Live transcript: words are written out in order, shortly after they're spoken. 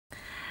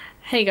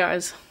Hey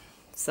guys,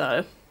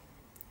 so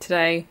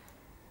today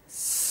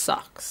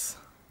sucks.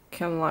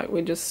 I'm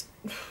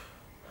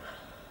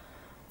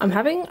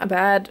having a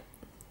bad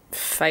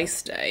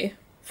face day.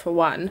 For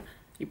one,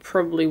 you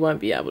probably won't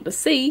be able to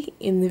see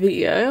in the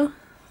video.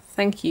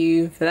 Thank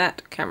you for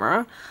that,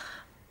 camera.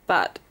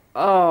 But,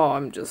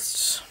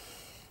 it's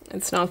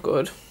not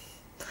good.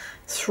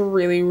 It's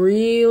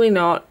really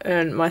not,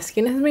 and my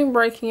skin has been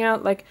breaking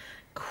out like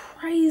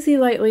crazy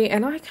lately,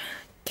 and I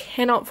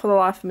cannot for the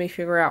life of me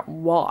figure out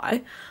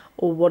why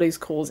or what is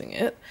causing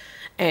it,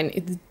 and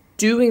it's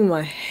doing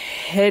my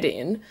head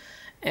in,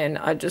 and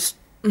I just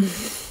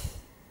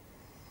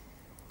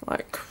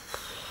like,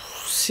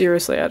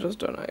 seriously, I just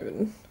don't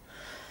even.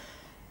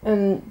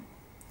 And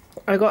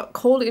I got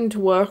called into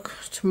work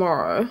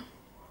tomorrow,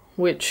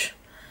 which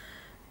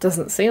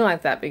doesn't seem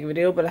like that big of a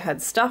deal, but I had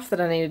stuff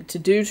that I needed to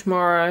do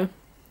tomorrow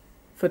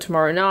for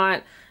tomorrow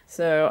night,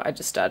 so I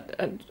just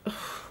started,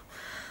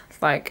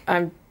 like,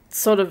 I'm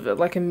sort of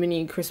like a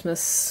mini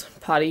Christmas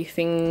party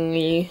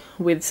thingy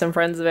with some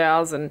friends of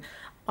ours, and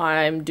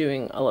I'm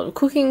doing a lot of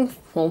cooking,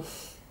 well,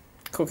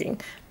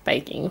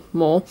 baking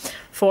more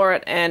for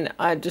it, and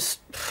I just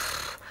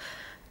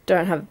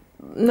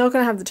not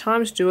gonna have the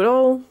time to do it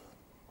all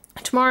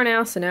tomorrow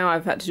now, so now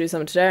I've had to do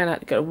something today, and I had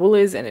to go to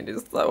Woolies, and it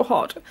is so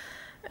hot,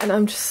 and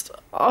I'm just,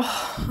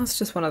 it's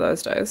just one of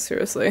those days,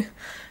 seriously.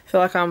 I feel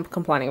like I'm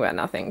complaining about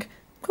nothing,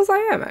 because I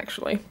am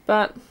actually,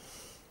 but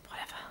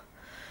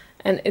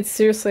and it's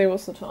seriously,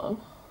 what's the time?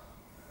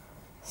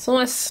 It's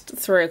almost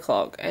 3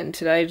 o'clock, and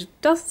today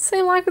just doesn't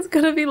seem like it's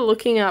going to be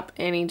looking up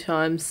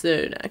anytime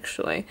soon,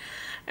 actually.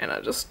 And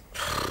I just,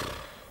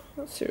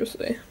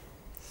 seriously,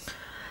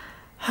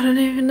 I don't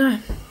even know.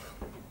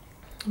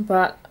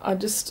 But I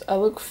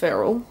look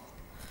feral,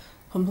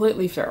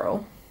 completely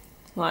feral.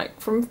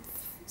 Like, from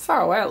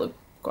far away I look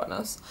quite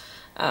nice,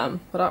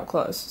 but up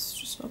close it's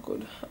just not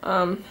good.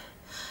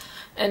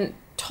 And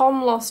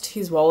Tom lost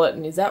his wallet,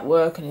 and he's at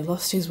work, and he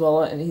lost his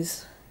wallet, and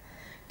he's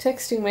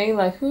texting me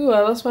like, ooh, I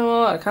lost my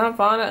wallet, I can't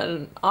find it,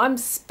 and I'm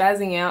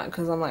spazzing out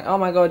because I'm like, oh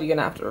my god, you're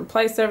gonna have to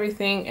replace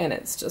everything, and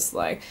it's just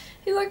like,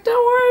 he's like,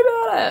 don't worry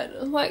about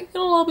it, like,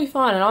 it'll all be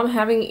fine, and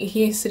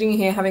I'm sitting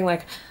here having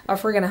like a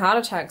friggin' heart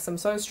attack because I'm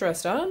so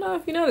stressed. I don't know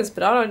if you know this,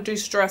 but I don't do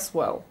stress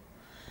well,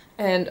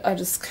 and I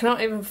just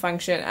cannot even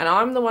function, and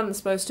I'm the one that's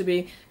supposed to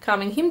be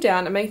calming him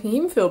down and making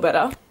him feel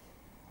better.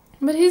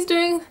 But he's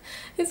the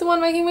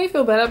one making me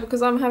feel better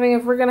because I'm having a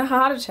friggin'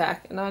 heart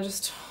attack, and I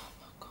just,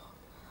 oh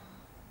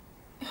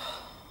my god.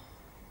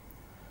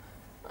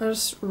 I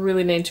just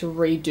really need to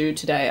redo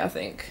today, I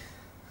think.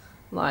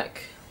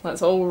 Like,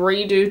 let's all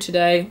redo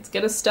today. Let's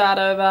get a start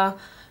over.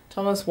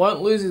 Thomas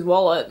won't lose his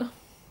wallet,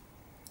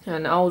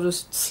 and I'll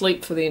just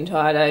sleep for the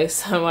entire day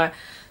so I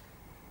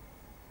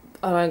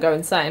don't go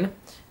insane.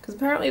 Because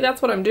apparently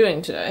that's what I'm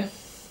doing today.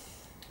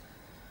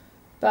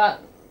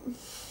 But,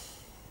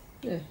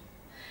 yeah.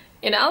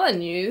 In other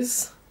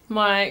news,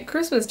 my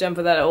Christmas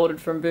jumper that I ordered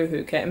from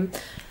Boohoo came.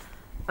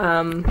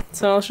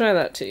 So I'll show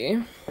that to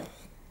you.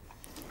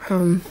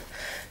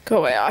 Go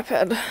away,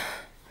 iPad.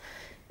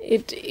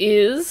 It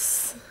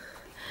is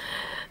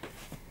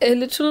a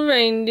little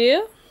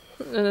reindeer,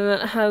 and then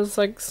it has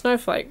like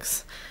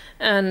snowflakes,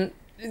 and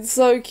it's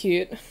so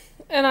cute,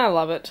 and I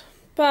love it.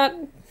 But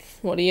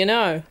what do you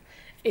know?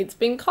 It's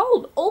been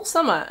cold all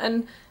summer,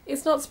 and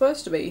it's not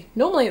supposed to be.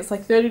 Normally it's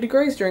like 30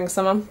 degrees during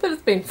summer, but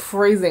it's been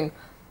freezing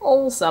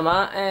all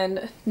summer,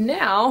 and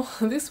now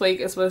this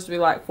week it's supposed to be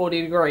like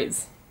 40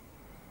 degrees.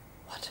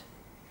 What?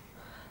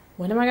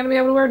 When am I going to be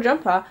able to wear a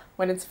jumper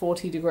when it's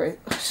 40 degrees?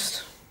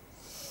 Just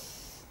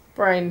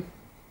brain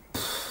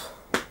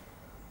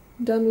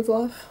done with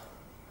life.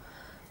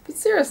 But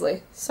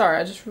seriously, sorry,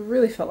 I just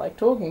really felt like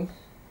talking,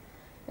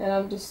 and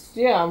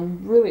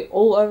I'm really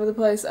all over the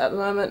place at the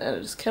moment, and I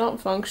just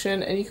cannot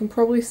function. And you can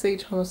probably see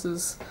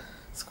Thomas's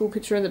school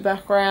picture in the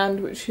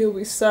background, which he'll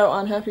be so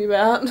unhappy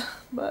about,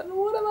 but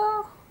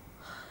whatever.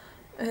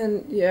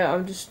 And yeah,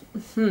 I'm just,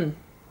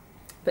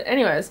 But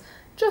anyways,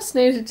 just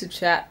needed to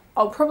chat.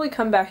 I'll probably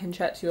come back and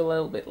chat to you a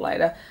little bit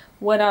later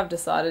when I've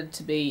decided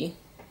to be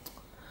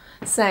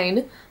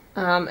sane,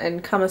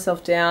 and calm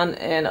myself down,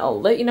 and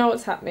I'll let you know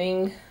what's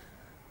happening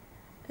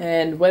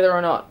and whether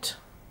or not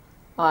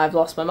I've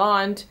lost my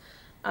mind.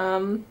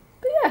 But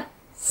yeah,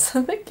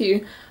 so thank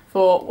you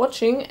for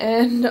watching,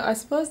 and I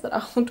suppose that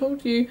I'll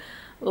talk to you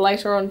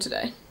later on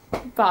today.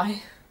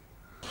 Bye.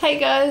 Hey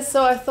guys,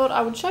 so I thought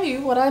I would show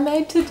you what I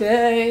made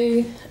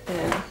today,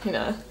 and you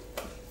know,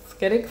 let's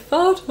get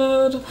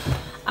excited.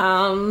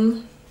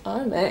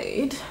 I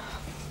made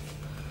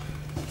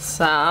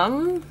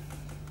some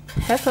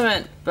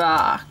peppermint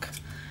bark.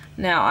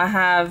 Now I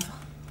have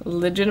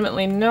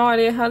legitimately no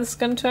idea how this is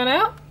going to turn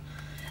out.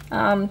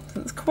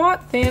 It's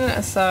quite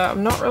thin, so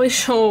I'm not really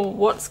sure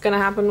what's going to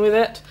happen with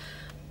it,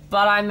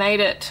 but I made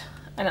it,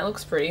 and it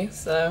looks pretty,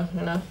 so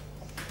you know.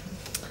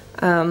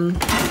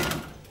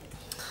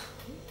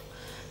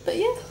 But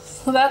yeah,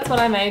 so that's what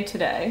I made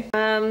today.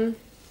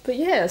 But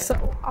yeah,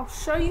 so I'll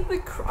show you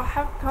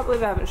I can't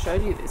believe I haven't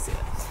showed you this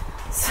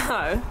yet.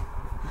 So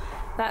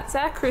that's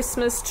our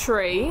Christmas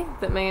tree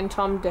that me and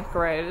Tom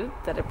decorated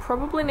that I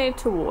probably need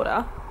to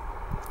water.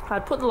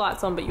 I'd put the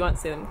lights on, but you won't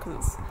see them because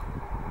it's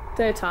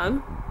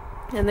daytime.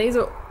 And these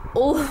are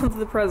all of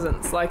the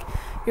presents. Like,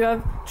 you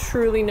have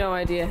truly no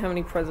idea how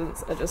many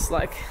presents are just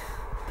like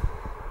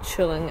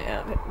chilling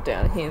out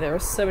down here. There are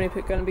so many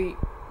people, going to be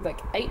like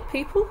 8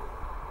 people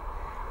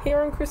here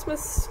on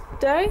Christmas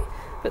Day,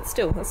 but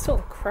still, that's still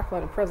a crap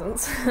load of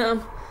presents.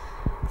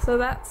 So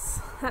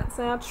that's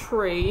our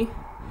tree,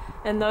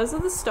 and those are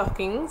the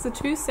stockings. The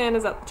 2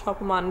 Santas at the top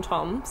of mine and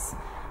Tom's,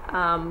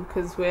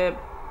 because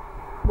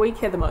we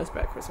care the most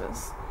about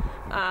Christmas.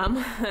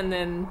 And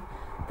then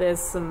there's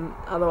some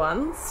other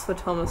ones for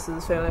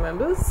Thomas's family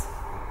members.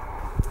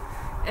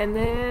 And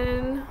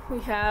then we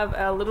have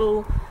our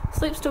little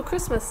Sleep Still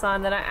Christmas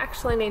sign that I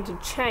actually need to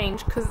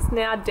change because it's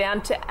now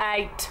down to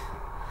 8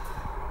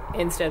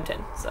 instead of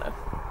 10. So,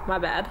 my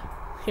bad.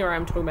 Here I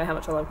am talking about how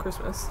much I love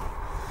Christmas.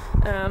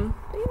 But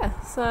yeah,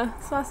 so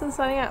it's nice and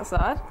sunny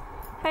outside.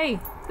 Hey,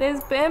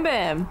 there's Bam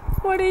Bam.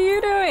 What are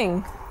you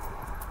doing?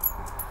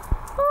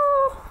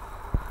 Oh,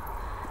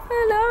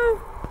 hello.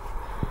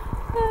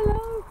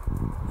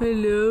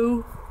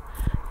 Hello.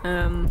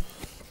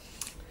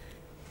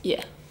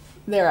 Yeah,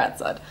 they're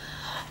outside.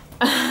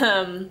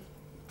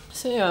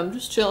 So yeah, I'm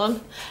just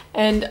chilling,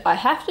 and I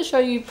have to show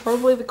you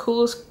probably the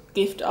coolest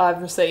gift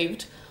I've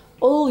received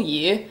all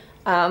year.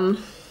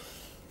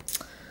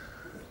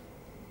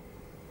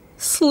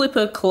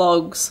 Slipper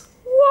clogs.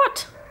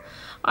 What?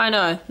 I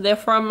know, they're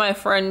from my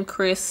friend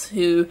Chris,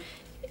 who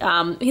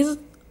he's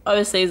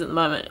overseas at the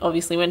moment,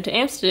 obviously went to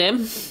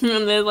Amsterdam,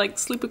 and they're like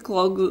slipper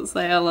clogs that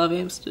say I love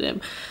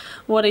Amsterdam.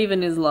 What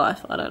even is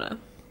life? I don't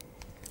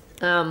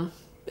know.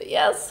 But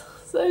yes,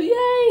 so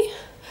yay.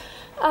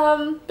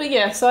 But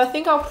yeah, so I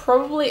think I'll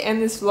probably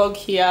end this vlog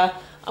here.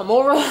 I'm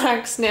all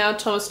relaxed now.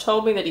 Thomas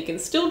told me that he can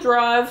still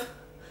drive,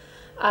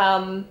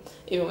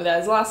 even without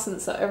his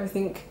license, so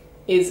everything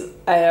is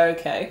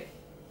a-okay.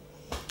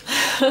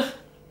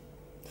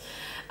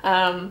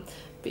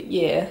 But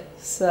yeah,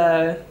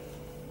 so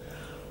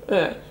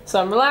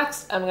I'm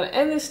relaxed. I'm gonna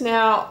end this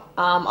now.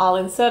 I'll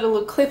insert a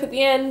little clip at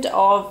the end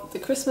of the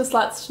Christmas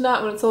lights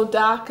tonight when it's all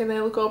dark and they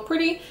look all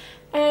pretty.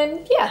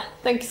 And yeah,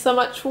 thank you so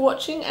much for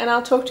watching, and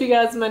I'll talk to you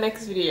guys in my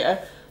next video.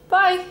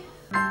 Bye!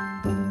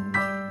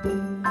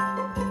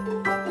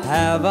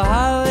 Have a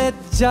holly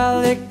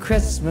jolly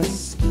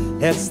Christmas,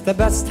 it's the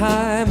best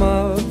time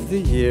of the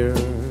year.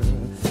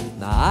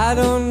 Now I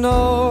don't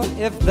know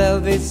if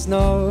there'll be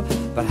snow,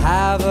 but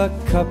have a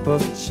cup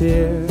of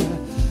cheer.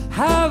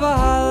 Have a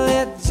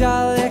holly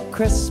jolly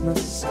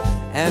Christmas,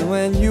 and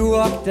when you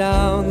walk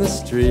down the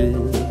street,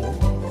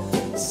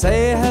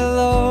 say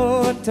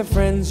hello to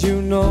friends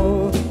you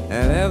know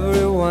and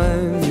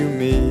everyone you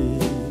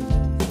meet.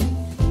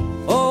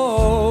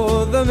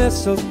 Oh, the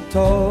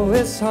mistletoe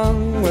is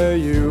hung where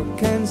you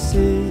can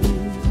see.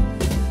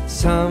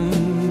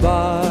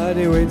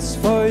 Somebody waits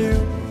for you,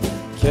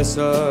 kiss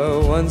her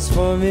once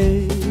for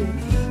me.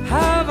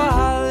 Have a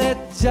holly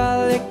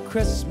jolly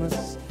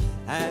Christmas,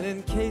 and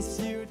in case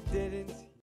you didn't